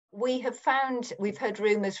we have found, we've heard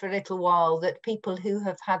rumours for a little while that people who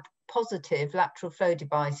have had positive lateral flow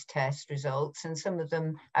device test results, and some of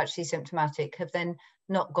them actually symptomatic, have then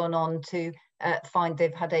not gone on to find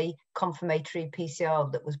they've had a confirmatory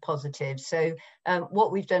PCR that was positive. So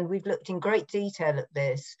what we've done, we've looked in great detail at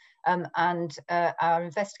this, and our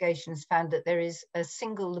investigations found that there is a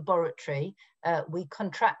single laboratory. We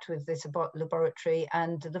contract with this laboratory,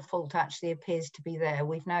 and the fault actually appears to be there.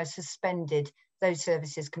 We've now suspended those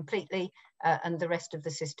services completely, and the rest of the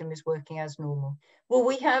system is working as normal. Well,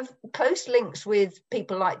 we have close links with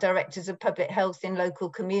people like directors of public health in local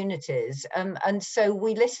communities, and so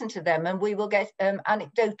we listen to them, and we will get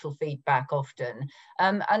anecdotal feedback often.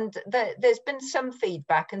 And there's been some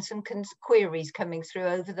feedback and some queries coming through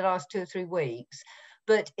over the last 2 or 3 weeks.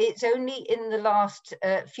 But it's only in the last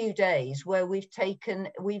few days where we've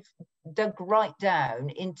dug right down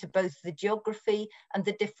into both the geography and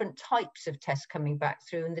the different types of tests coming back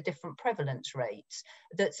through and the different prevalence rates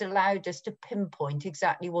that's allowed us to pinpoint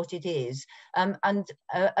exactly what it is.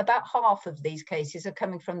 About half of these cases are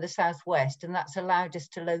coming from the southwest, and that's allowed us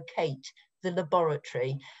to locate the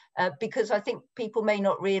laboratory, because I think people may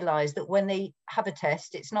not realise that when they have a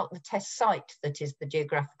test, it's not the test site that is the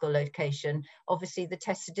geographical location. Obviously, the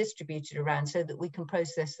tests are distributed around so that we can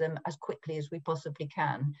process them as quickly as we possibly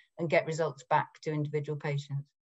can and get results back to individual patients.